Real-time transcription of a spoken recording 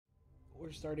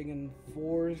We're starting in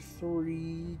 4,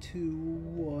 3, 2,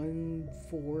 1,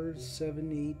 4,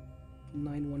 7, 8,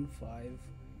 9, 1, 5.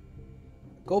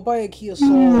 Go buy a Kia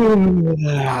Soul.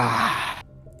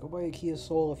 Go buy a Kia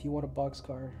Soul if you want a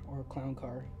boxcar or a clown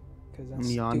car, because that's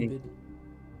stupid.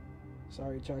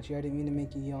 Sorry, Chachi, I didn't mean to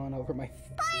make you yawn over my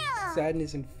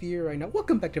sadness and fear right now.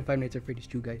 Welcome back to Five Nights at Freddy's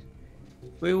 2, guys.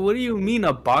 Wait, what do you mean,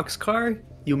 a boxcar?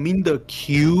 You mean the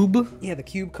Cube? Yeah, the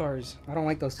Cube cars. I don't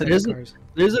like those type of cars.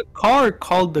 There's a car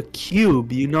called the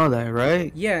Cube, you know that,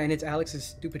 right? Yeah, and it's Alex's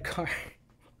stupid car.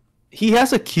 He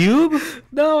has a Cube?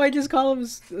 No, I just call him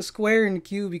a square and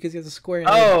cube because he has a square head.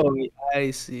 Oh,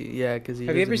 I see. Yeah, because he.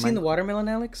 Have you ever seen the watermelon,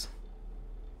 Alex?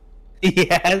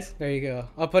 Yes. There you go.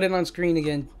 I'll put it on screen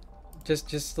again,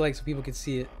 just like so people can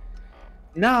see it.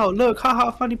 Now look,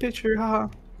 haha, funny picture, haha.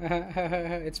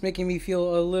 It's making me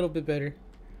feel a little bit better.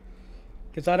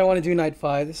 Because I don't want to do night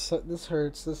 5. This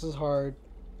hurts. This is hard.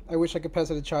 I wish I could pass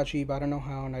it to Chachi, but I don't know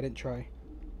how, and I didn't try.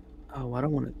 Oh, I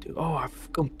don't want to do. Oh, I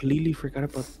completely forgot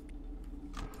about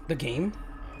the game.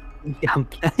 Yeah, I'm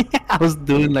playing. I was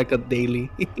doing like a daily.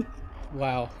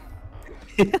 Wow.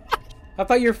 I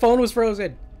thought your phone was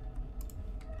frozen.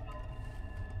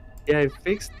 Yeah, I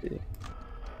fixed it.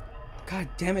 God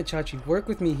damn it, Chachi. Work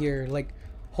with me here. Like,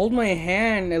 hold my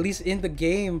hand, at least in the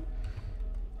game.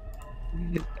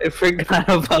 I forgot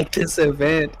about this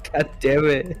event. God damn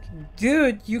it.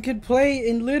 Dude, you could play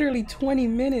in literally 20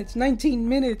 minutes, 19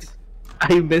 minutes.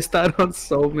 I missed out on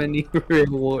so many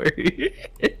rewards.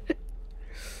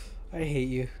 I hate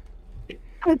you.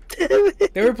 God damn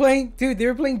it. They were playing, dude, they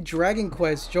were playing Dragon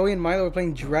Quest. Joey and Milo were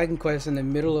playing Dragon Quest in the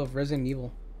middle of Resident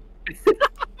Evil.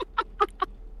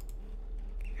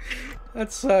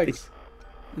 That sucks.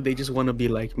 They just want to be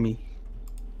like me.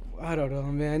 I don't know,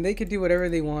 man. They could do whatever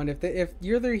they want. If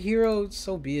you're their hero,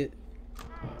 so be it.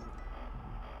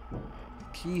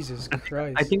 Jesus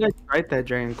Christ. I think I tried that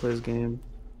Dragon Quest game.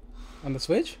 On the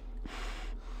Switch?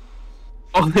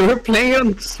 Oh, they were playing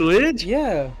on the Switch?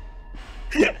 Yeah.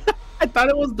 I thought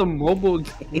it was the mobile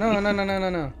game.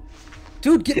 No.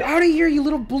 Dude, get out of here, you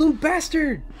little balloon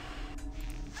bastard!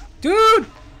 Dude!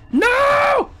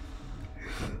 No!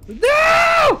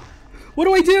 No! What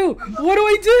do I do? What do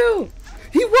I do?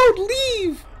 He won't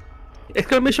leave!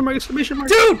 Exclamation mark, exclamation mark.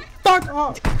 Dude! Fuck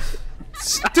off!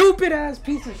 Stupid ass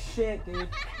piece of shit, dude.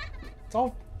 It's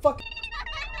all fucking.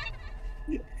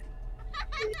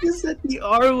 You said the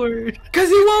R word. Cause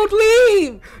he won't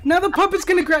leave! Now the puppet's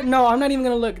gonna grab. No, I'm not even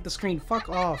gonna look at the screen. Fuck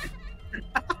off.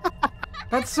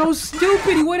 That's so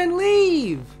stupid, he wouldn't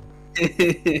leave!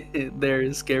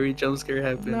 There's scary jump scare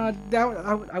happened.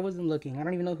 No, I wasn't looking. I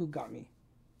don't even know who got me.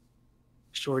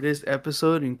 Shortest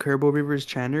episode in Kerbo River's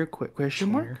Channer?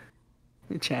 Question mark?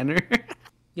 Channer?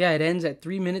 Yeah, it ends at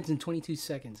 3 minutes and 22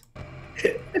 seconds.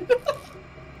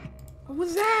 What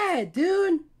was that,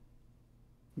 dude?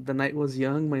 The night was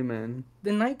young, my man.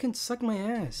 The night can suck my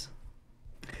ass.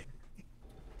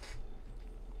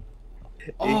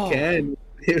 It can.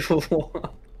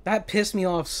 That pissed me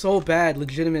off so bad,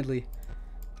 legitimately.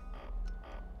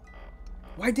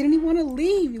 Why didn't he want to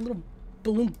leave, you little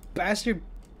balloon bastard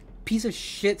piece of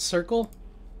shit circle?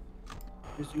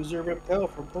 Just use your repel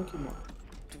from Pokemon.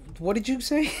 What did you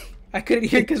say? I couldn't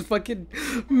hear because fucking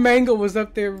Mango was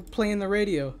up there playing the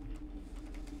radio.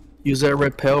 Use that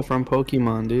repel from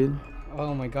Pokemon, dude.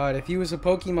 Oh my god, if he was a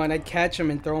Pokemon, I'd catch him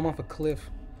and throw him off a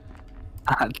cliff.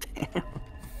 Ah, damn.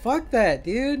 Fuck that,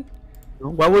 dude.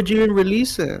 Why would you even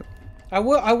release it? I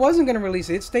wasn't gonna release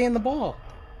it. It'd stay in the ball.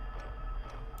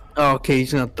 Oh, okay,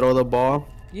 he's gonna throw the ball?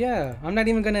 Yeah, I'm not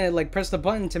even gonna like press the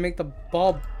button to make the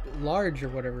ball large or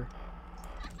whatever.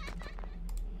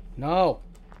 No.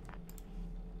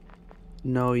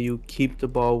 No, you keep the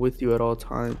ball with you at all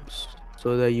times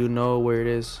so that you know where it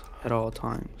is at all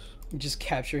times. Just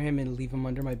capture him and leave him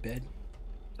under my bed.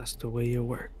 That's the way it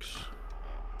works.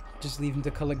 Just leave him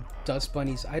to collect dust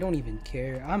bunnies. I don't even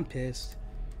care. I'm pissed.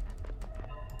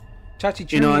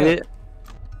 Chachi, you know,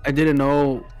 I didn't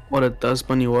know what a dust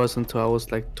bunny was until I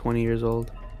was like 20 years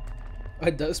old. A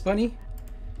dust bunny?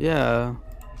 Yeah.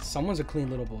 Someone's a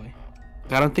clean little boy.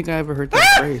 I don't think I ever heard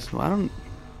that phrase. Well, I don't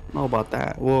know about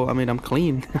that. Well, I mean, I'm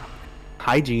clean.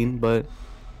 Hygiene, but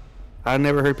I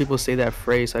never heard people say that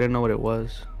phrase. I didn't know what it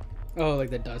was. Oh, like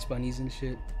the dust bunnies and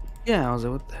shit. Yeah, I was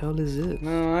like, what the hell is it?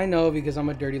 No, I know because I'm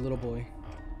a dirty little boy.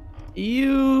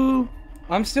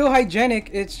 I'm still hygienic.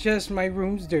 It's just my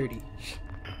room's dirty.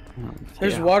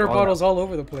 There's water bottles all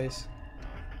over the place.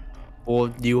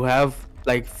 Well, you have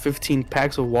like 15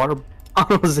 packs of water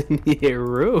bottles in your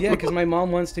room. Yeah, because my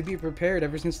mom wants to be prepared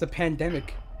ever since the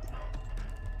pandemic.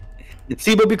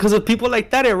 See, but because of people like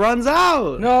that, it runs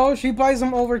out. No, she buys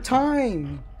them over time,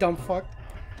 you dumb fuck.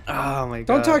 Oh my god.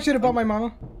 Don't talk shit about my mama.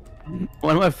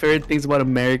 One of my favorite things about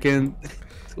Americans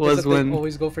was when they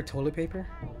always go for toilet paper.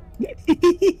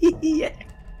 Yeah.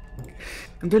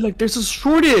 And they're like, there's a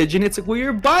shortage, and it's like, well,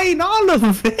 you're buying all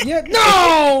of it. Yeah,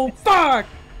 no, fuck.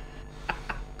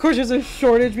 Of course, there's a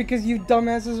shortage because you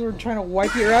dumbasses were trying to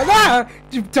wipe your ass. Ah,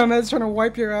 you dumbasses trying to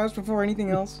wipe your ass before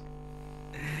anything else.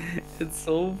 It's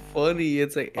so funny.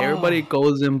 It's like everybody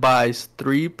goes and buys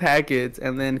 3 packets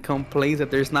and then complains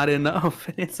that there's not enough.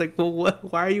 And it's like, well,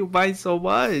 what? Why are you buying so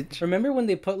much? Remember when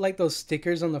they put like those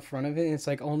stickers on the front of it, and it's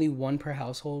like only 1 per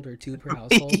household or 2 per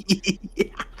household? Yeah.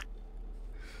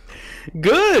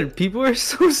 Good. People are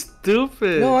so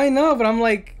stupid. No, I know, but I'm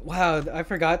like, wow, I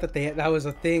forgot that that was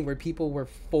a thing where people were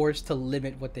forced to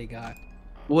limit what they got.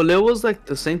 Well, it was like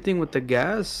the same thing with the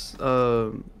gas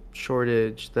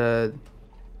shortage that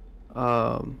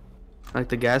like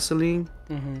the gasoline.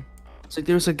 It's like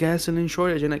there was a gasoline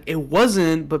shortage, and like it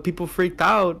wasn't, but people freaked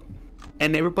out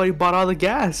and everybody bought all the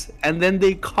gas, and then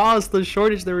they caused the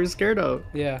shortage they were scared of.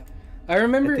 Yeah, I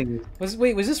remember. Was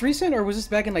this recent or was this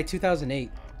back in like 2008?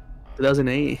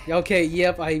 2008. Okay,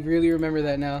 yep, I really remember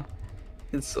that now.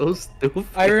 It's so stupid.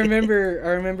 I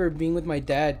remember being with my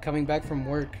dad coming back from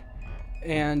work,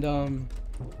 and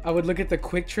I would look at the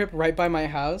Quick Trip right by my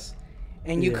house,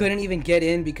 and you couldn't even get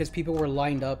in because people were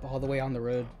lined up all the way on the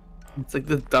road. It's like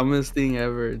the dumbest thing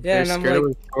ever. Yeah, they're and I'm scared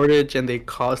like, of a shortage, and they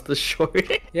caused the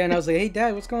shortage. Yeah, and I was like, hey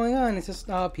dad, what's going on? It's just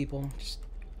people just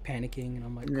panicking, and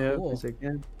I'm like, cool. Like,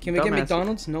 yeah, can we get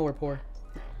McDonald's? No, we're poor.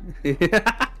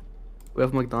 Yeah. We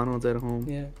have McDonald's at home.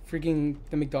 Yeah, freaking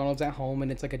the McDonald's at home,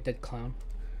 and it's like a dead clown.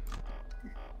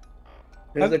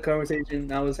 There's a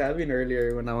conversation I was having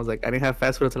earlier when I was like, I didn't have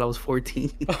fast food until I was 14.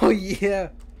 Oh yeah.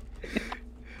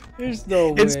 There's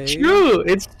no way. It's true.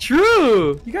 It's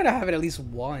true. You gotta have it at least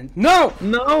once. No.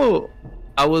 No.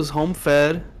 I was home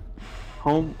fed,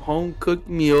 home cooked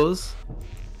meals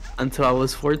until I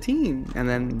was 14, and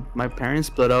then my parents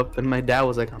split up, and my dad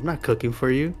was like, I'm not cooking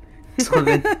for you. So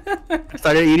then I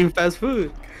started eating fast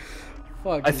food.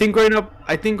 Fuck. I think growing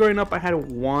up I had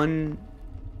one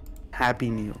Happy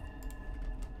Meal.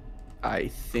 I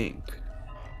think.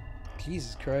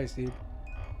 Jesus Christ, dude.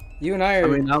 You and I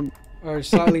are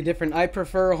slightly different. I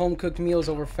prefer home cooked meals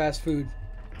over fast food.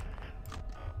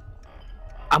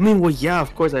 I mean, well, yeah,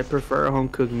 of course I prefer a home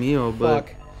cooked meal, but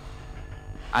Fuck.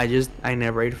 I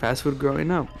never ate fast food growing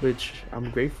up, which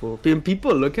I'm grateful.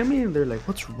 People look at me and they're like,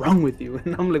 "What's wrong with you?"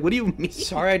 And I'm like, "What do you mean?"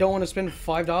 Sorry, I don't want to spend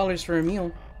 $5 for a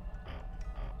meal.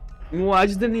 Well, I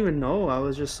just didn't even know. I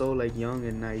was just so like young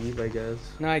and naive, I guess.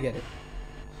 No, I get it.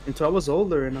 Until I was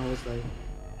older, and I was like,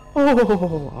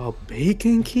 "Oh, a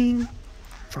Bacon King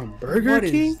from Burger King? What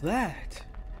is that?"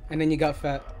 And then you got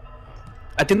fat.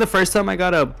 I think the first time I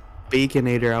got a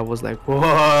Baconator, I was like,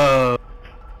 "Whoa!"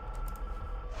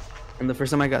 And the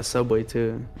first time I got Subway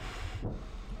too,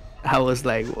 I was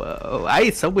like, "Whoa!" I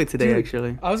ate Subway today, Dude,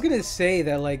 actually. I was gonna say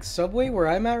that like Subway, where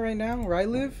I'm at right now, where I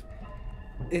live,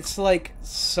 it's like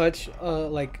such a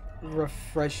like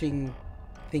refreshing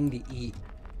thing to eat.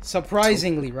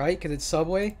 Surprisingly, right? Because it's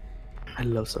Subway. I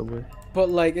love Subway.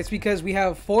 But like, it's because we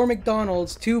have 4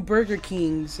 McDonald's, 2 Burger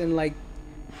Kings, and like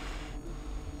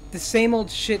the same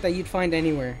old shit that you'd find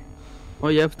anywhere.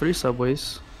 Well, you have 3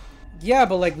 Subways. Yeah,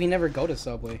 but like we never go to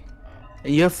Subway.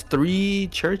 And you have 3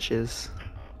 churches.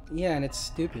 Yeah, and it's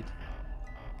stupid.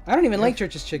 I don't even like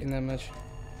Church's chicken that much.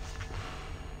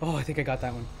 Oh, I think I got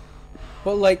that one.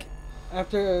 But like,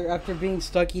 after being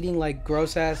stuck eating like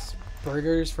gross ass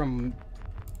burgers from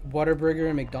Whataburger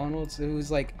and McDonald's, it was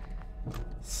like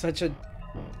such a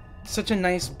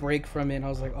nice break from it. And I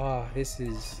was like, oh, this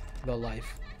is the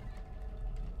life.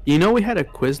 You know, we had a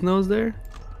Quiznos there.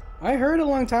 I heard a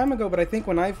long time ago, but I think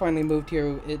when I finally moved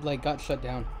here, it like got shut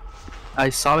down. I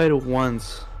saw it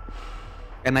once,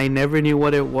 and I never knew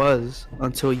what it was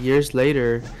until years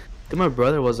later. Then my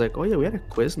brother was like, "Oh yeah, we had a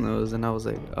Quiznos," and I was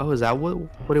like, "Oh, is that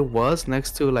what it was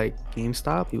next to like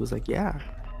GameStop?" He was like, "Yeah."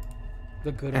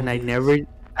 The good. And old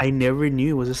I never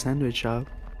knew it was a sandwich shop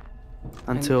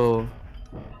until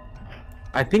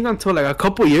like a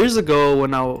couple years ago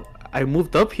when I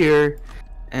moved up here.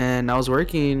 And I was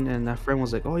working, and that friend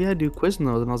was like, "Oh yeah, dude,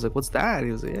 Quiznos," and I was like, "What's that?" And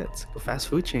he was like, "Yeah, it's like a fast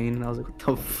food chain." And I was like, "What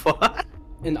the fuck?"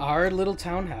 In our little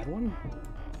town had one.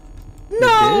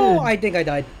 No, I think I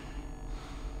died.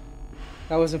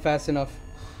 That wasn't fast enough.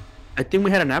 I think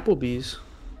we had an Applebee's.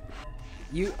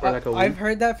 I've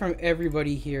heard that from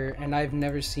everybody here, and I've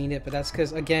never seen it. But that's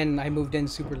because again, I moved in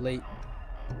super late.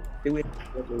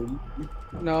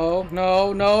 No,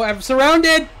 I'm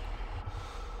surrounded.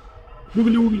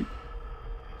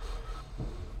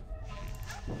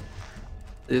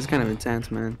 It's kind of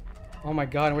intense, man. Oh my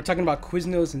god, we're talking about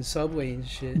Quiznos and Subway and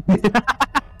shit.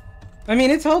 I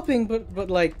mean, it's helping, but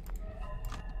like,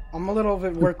 I'm a little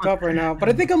bit worked up right now. But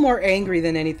I think I'm more angry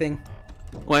than anything.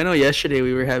 Well, I know yesterday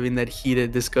we were having that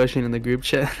heated discussion in the group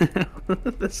chat.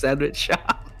 The sandwich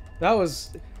shop. That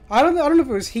was... I don't know if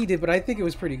it was heated, but I think it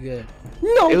was pretty good.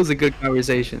 No! It was a good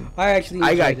conversation. I actually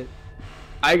enjoyed it.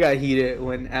 I got heated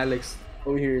when Alex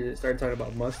over here started talking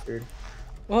about mustard.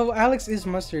 Well, Alex is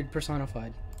mustard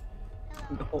personified.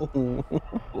 No.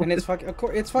 And it's fucking... Of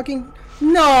course, it's fucking...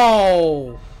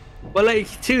 No! But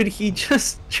like, dude, he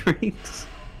just drinks.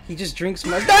 He just drinks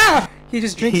mustard. Ah! He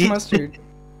just drinks mustard.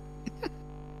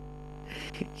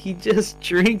 He just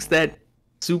drinks that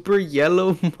super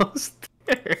yellow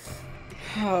mustard.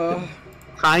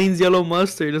 Heinz yellow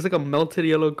mustard. It's like a melted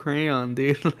yellow crayon,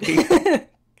 dude. Like...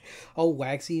 All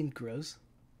waxy and gross.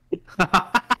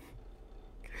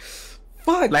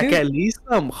 Fuck, like dude. at least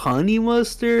some honey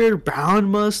mustard, brown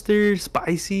mustard,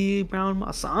 spicy brown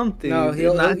mustard, something. No,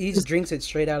 he just drinks it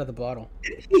straight out of the bottle.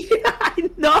 Yeah, I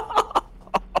know.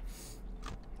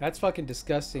 That's fucking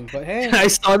disgusting. But hey, I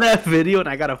saw that video and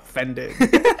I got offended.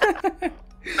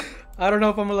 I don't know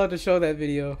if I'm allowed to show that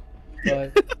video,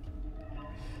 but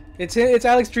it's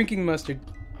Alex drinking mustard.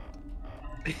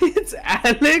 It's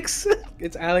Alex.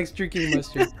 It's Alex drinking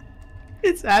mustard.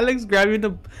 It's Alex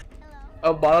grabbing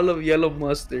a bottle of yellow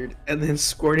mustard and then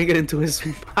squirting it into his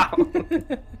mouth.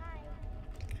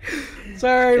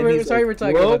 Sorry, we're like,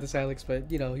 talking about this, Alex, but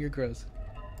you know you're gross.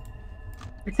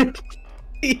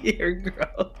 You're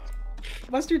gross.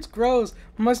 Mustard's gross.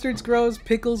 Mustard's gross.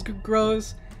 Pickles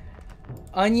gross.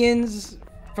 Onions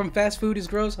from fast food is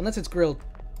gross unless it's grilled.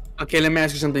 Okay, let me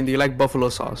ask you something. Do you like buffalo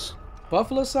sauce?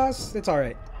 Buffalo sauce? It's all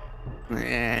right.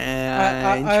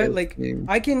 Yeah, I like.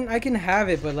 I can have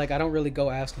it, but like I don't really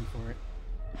go asking for it.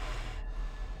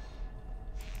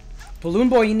 Balloon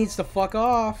Boy, he needs to fuck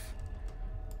off.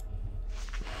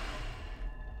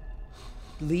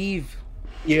 Leave.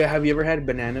 Yeah, have you ever had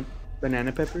banana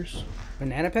peppers?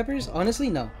 Banana peppers?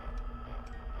 Honestly, no.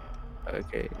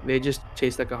 Okay, they just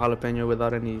taste like a jalapeno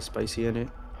without any spicy in it.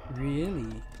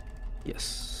 Really?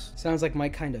 Yes. Sounds like my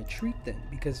kind of treat then,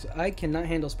 because I cannot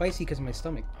handle spicy because of my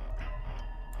stomach.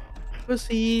 But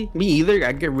see, me either.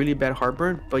 I get really bad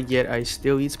heartburn, but yet I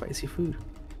still eat spicy food.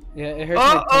 Yeah, it hurts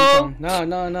my tum-tum.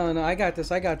 No. I got this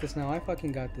now. I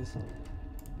fucking got this.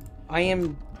 I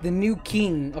am the new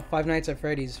king of Five Nights at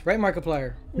Freddy's. Right,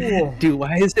 Markiplier? Dude,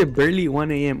 why is it barely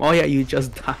 1 a.m.? Oh yeah, you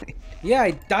just died. Yeah,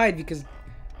 I died because...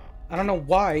 I don't know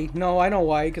why. No, I know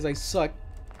why, because I suck.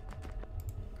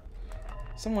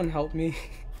 Someone help me.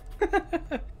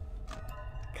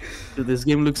 Dude, this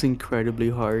game looks incredibly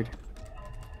hard.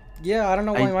 Yeah, I don't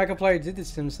know why Markiplier did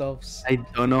this to himself. I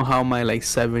don't know how my like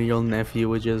 7-year-old nephew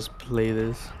would just play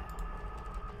this.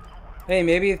 Hey,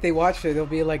 maybe if they watch it, they'll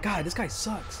be like, God, this guy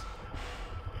sucks.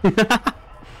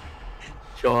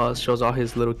 shows all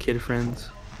his little kid friends.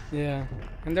 Yeah,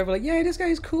 and they'll be like, yeah, this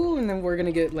guy's cool, and then we're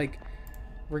gonna get like,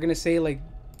 we're gonna say like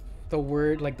the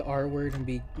word, like the R word, and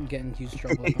be getting huge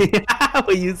trouble. Yeah,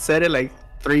 well, you said it like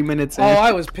 3 minutes in. Oh,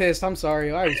 I was pissed. I'm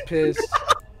sorry. I was pissed.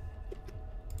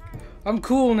 I'm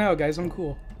cool now, guys. I'm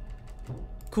cool.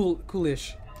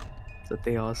 Coolish. That's what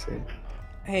they all say.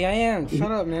 Hey, I am.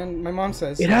 Shut up, man. My mom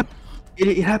says. It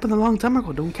happened a long time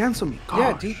ago. Don't cancel me. Gosh.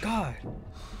 Yeah, dude. God.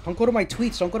 Don't go to my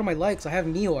tweets. Don't go to my likes. I have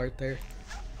Neo art there.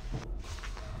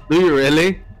 Do you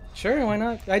really? Sure. Why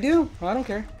not? I do. I don't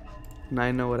care. Now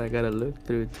I know what I gotta look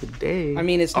through today. I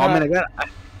mean, it's not. Man, I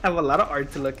have a lot of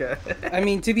art to look at. I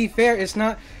mean, to be fair, it's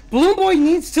not. Balloon Boy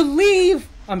needs to leave.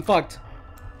 I'm fucked.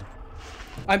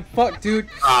 I'm fucked, dude.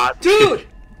 Dude!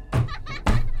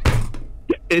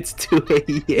 It's 2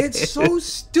 a.m. It's so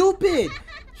stupid.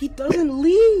 He doesn't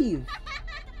leave.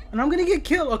 And I'm gonna get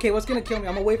killed. Okay, what's gonna kill me?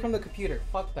 I'm away from the computer.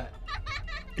 Fuck that.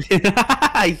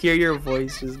 I hear your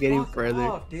voice just getting Fuck further.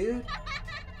 off, dude.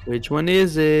 Which one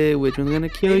is it? Which one's gonna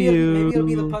kill you? Maybe it'll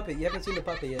be the puppet. You haven't seen the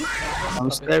puppet yet. Oh,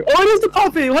 it is the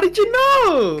puppet. How did you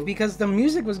know? Because the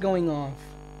music was going off.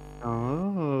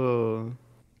 Oh.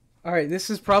 Alright, this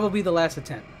is probably the last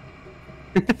attempt.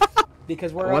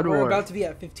 Because we're about to be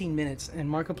at 15 minutes, and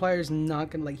Markiplier's not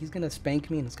gonna, like, he's gonna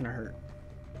spank me and it's gonna hurt.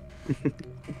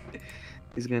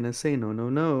 He's gonna say,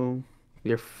 no.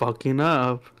 You're fucking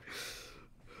up.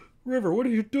 River, what are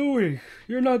you doing?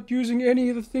 You're not using any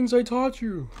of the things I taught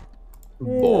you.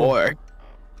 Boy.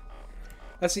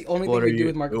 That's the only thing we do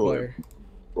with Markiplier.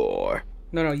 Boy.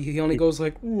 No, he only goes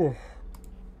like, ooh.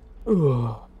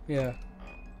 Yeah.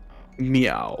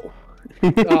 Meow.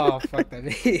 Oh, fuck that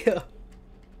video.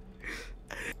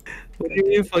 What do you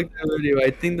mean fuck that video? I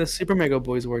think the Super Mega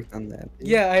Boys worked on that.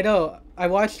 Yeah, I know. I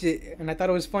watched it and I thought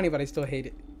it was funny, but I still hate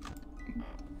it.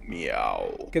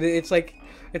 Meow. Cause it's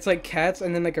like cats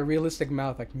and then like a realistic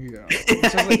mouth, like meow.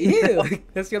 It's just like ew.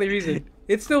 That's the only reason.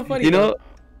 It's still funny. You know,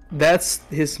 that's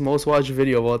his most watched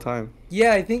video of all time.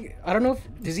 Yeah, I don't know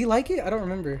if does he like it? I don't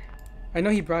remember. I know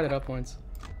he brought it up once.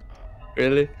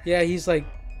 Really? Yeah, he's like,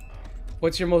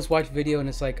 "What's your most watched video?" And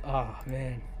it's like, "Oh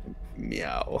man."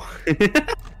 Meow.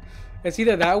 It's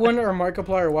either that one or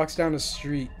Markiplier walks down the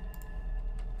street.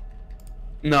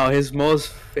 No, his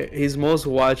most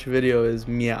watched video is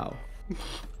meow.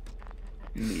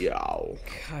 Meow.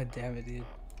 God damn it, dude.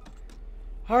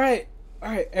 All right.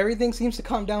 Everything seems to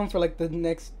calm down for like the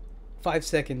next 5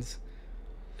 seconds.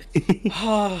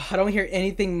 I don't hear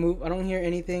anything move. I don't hear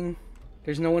anything.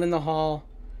 There's no one in the hall.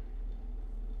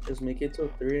 Just make it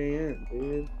till 3 a.m.,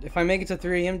 dude. If I make it to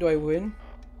 3 a.m., do I win?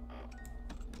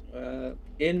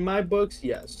 In my books,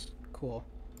 yes. Cool.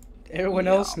 Everyone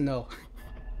else, no.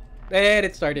 And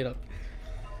it started up.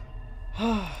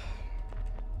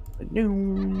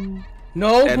 No.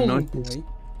 No.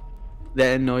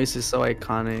 That noise is so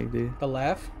iconic, dude. The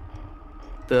laugh?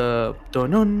 The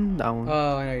don, that one.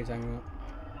 Oh, I know what you're talking about.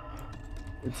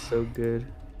 It's so good.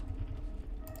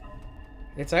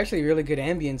 It's actually really good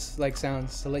ambience like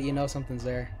sounds to let you know something's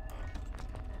there.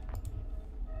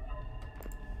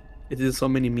 It is so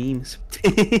many memes.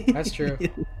 That's true.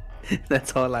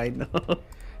 That's all I know.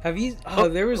 Have you? Oh,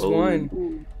 there was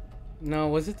one. No,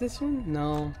 was it this one?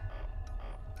 No.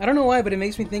 I don't know why, but it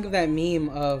makes me think of that meme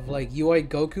of like UI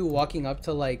Goku walking up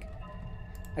to like,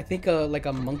 I think like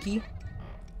a monkey,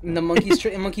 and the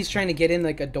monkey's trying to get in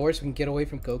like a door so he can get away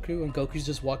from Goku, and Goku's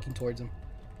just walking towards him.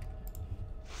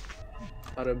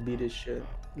 How to beat his shit.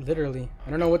 Literally, I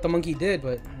don't know what the monkey did,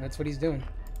 but that's what he's doing.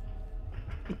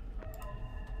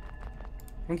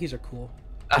 Monkeys are cool.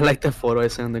 I like the photo I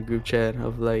sent in the group chat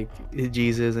of like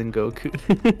Jesus and Goku.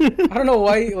 I don't know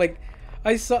why. Like,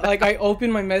 I saw like I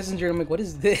opened my messenger and I'm like, what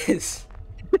is this?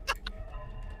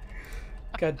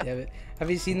 God damn it! Have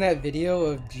you seen that video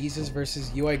of Jesus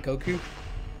versus UI Goku?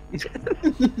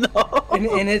 No.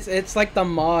 And it's like the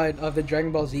mod of the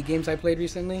Dragon Ball Z games I played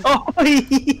recently. Oh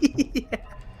yeah.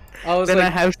 I was then like, I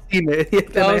have seen it.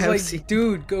 Yeah, I was like,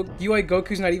 dude, UI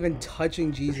Goku's not even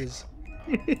touching Jesus.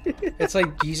 It's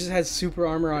like Jesus has super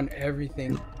armor on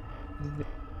everything.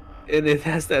 And it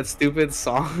has that stupid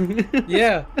song.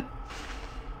 Yeah.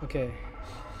 Okay.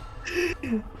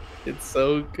 It's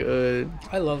so good.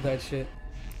 I love that shit.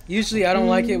 Usually I don't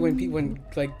like it when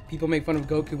people make fun of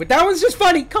Goku, but that one's just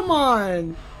funny. Come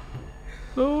on.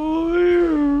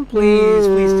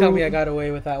 Please tell me I got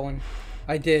away with that one.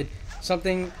 I did.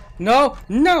 Something. No.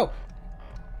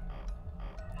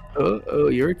 Oh,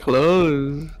 you're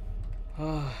close.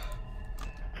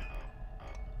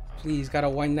 Please, gotta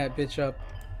wind that bitch up.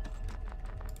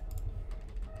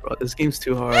 Bro, this game's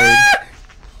too hard.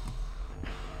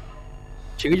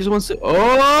 Chica just wants to.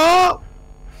 Oh!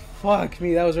 Fuck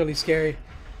me, that was really scary.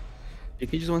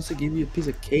 Chica just wants to give you a piece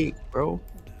of cake, bro.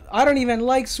 I don't even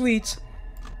like sweets.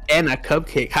 And a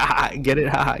cupcake. Haha, get it?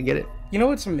 Haha, get it? You know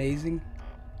what's amazing?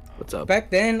 What's up? Back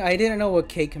then, I didn't know what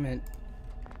cake meant.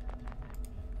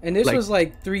 And this was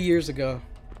like 3 years ago.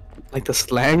 Like the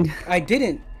slang? I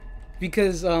didn't,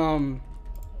 because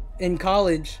in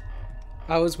college,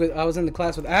 I was in the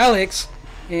class with Alex,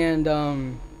 and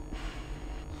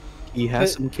He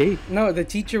has some cake. No, the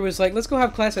teacher was like, "Let's go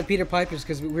have class at Peter Piper's,"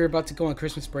 because we were about to go on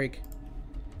Christmas break.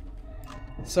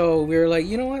 So we were like,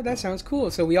 you know what? That sounds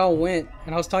cool. So we all went,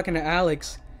 and I was talking to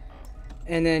Alex,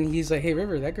 and then he's like, "Hey,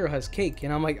 River, that girl has cake,"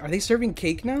 and I'm like, "Are they serving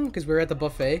cake now?" Because we were at the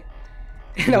buffet,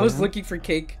 and I was looking for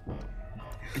cake.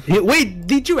 Wait,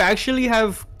 did you actually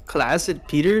have class at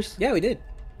Peter's? Yeah, we did.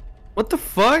 What the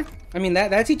fuck? I mean,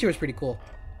 that teacher was pretty cool.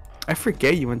 I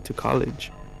forget you went to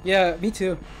college. Yeah, me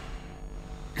too.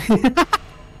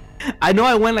 I know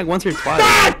I went like once or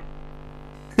twice.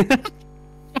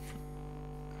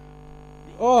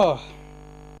 Oh.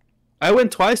 I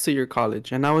went twice to your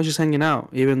college, and I was just hanging out,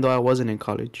 even though I wasn't in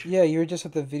college. Yeah, you were just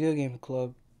at the video game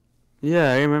club.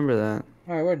 Yeah, I remember that.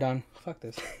 Alright, we're done. Fuck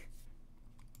this.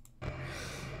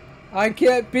 I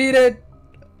can't beat it.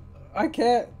 I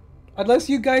can't. Unless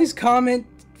you guys comment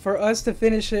for us to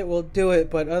finish it, we'll do it.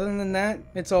 But other than that,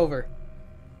 it's over.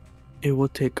 It will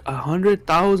take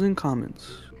 100,000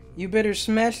 comments. You better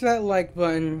smash that like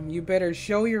button. You better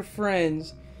show your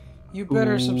friends. You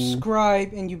better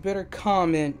subscribe, and you better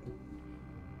comment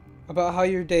about how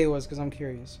your day was, because I'm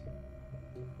curious.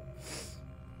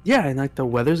 Yeah, and like the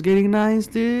weather's getting nice,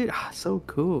 dude. Ah, so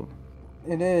cool.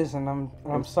 It is, and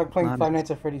I'm stuck playing Five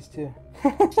Nights at Freddy's too.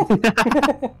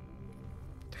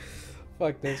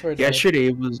 Fuck this. We're yesterday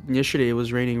it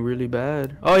was raining really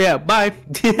bad. Oh yeah, bye.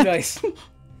 Nice.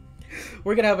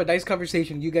 We're gonna have a nice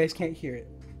conversation. You guys can't hear it.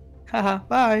 Haha,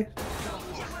 bye.